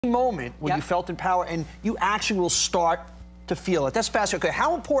moment when you felt in power and you actually will start to feel it. That's fascinating. Okay,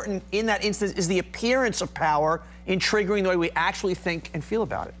 how important in that instance is the appearance of power in triggering the way we actually think and feel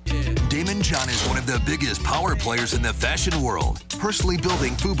about it? Daymond John is one of the biggest power players in the fashion world, personally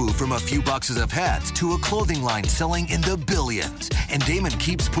building FUBU from a few boxes of hats to a clothing line selling in the billions. And Daymond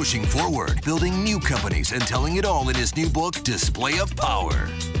keeps pushing forward, building new companies and telling it all in his new book, Display of Power.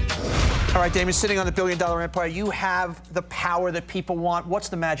 All right, Daymond, sitting on the billion-dollar empire, you have the power that people want. What's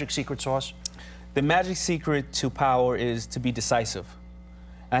the magic secret sauce? The magic secret to power is to be decisive.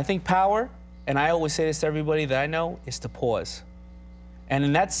 And I think power, and I always say this to everybody that I know, is to pause. And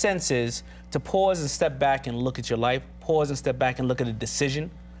in that sense is to pause and step back and look at your life, pause and step back and look at a decision.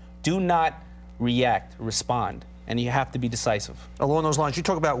 Do not react, respond. And you have to be decisive. Along those lines, you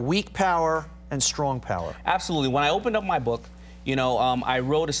talk about weak power and strong power. Absolutely. When I opened up my book, you know, I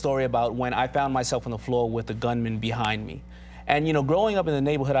wrote a story about when I found myself on the floor with a gunman behind me. And, you know, growing up in the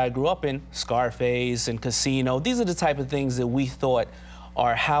neighborhood I grew up in, Scarface and Casino, these are the type of things that we thought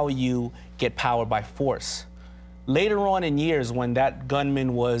are how you get power by force. Later on in years, when that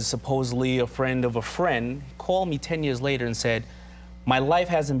gunman was supposedly a friend of a friend, he called me 10 years later and said, "My life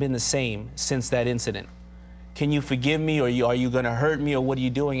hasn't been the same since that incident. Can you forgive me, or are you going to hurt me, or what are you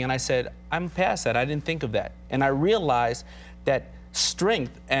doing?" And I said, "I'm past that. I didn't think of that." And I realized that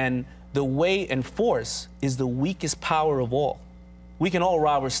strength and the way and force is the weakest power of all. We can all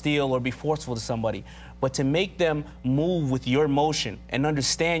rob or steal or be forceful to somebody, but to make them move with your motion and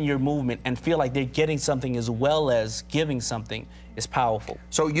understand your movement and feel like they're getting something as well as giving something is powerful.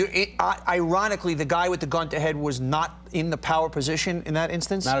 So ironically, the guy with the gun to head was not in the power position in that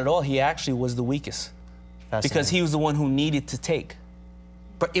instance? Not at all. He actually was the weakest because he was the one who needed to take.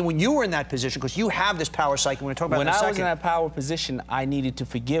 But when you were in that position, because you have this power cycle, we're going to talk about when that in a second. I was in that power position, I needed to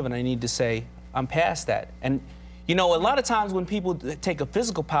forgive and I needed to say, I'm past that. And, you know, a lot of times when people take a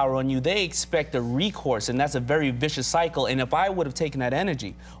physical power on you, they expect a recourse, and that's a very vicious cycle. And if I would have taken that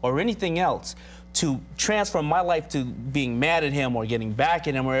energy or anything else to transfer my life to being mad at him or getting back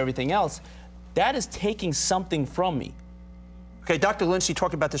at him or everything else, that is taking something from me. Okay, Dr. Lindsay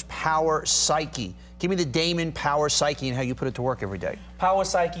talked about this power psyche. Give me the Daymond power psyche and how you put it to work every day. Power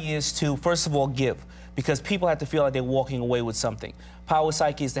psyche is to, first of all, give, because people have to feel like they're walking away with something. Power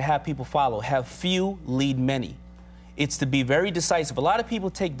psyche is to have people follow, have few lead many. It's to be very decisive. A lot of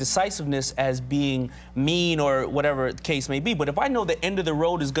people take decisiveness as being mean or whatever the case may be, but if I know the end of the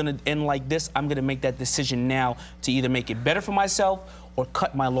road is going to end like this, I'm going to make that decision now to either make it better for myself or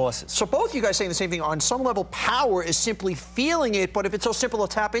cut my losses. So both of you guys saying the same thing. On some level, power is simply feeling it, but if it's so simple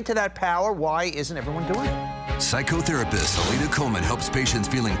to tap into that power, why isn't everyone doing it? Psychotherapist Alita Coleman helps patients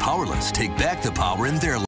feeling powerless take back the power in their life.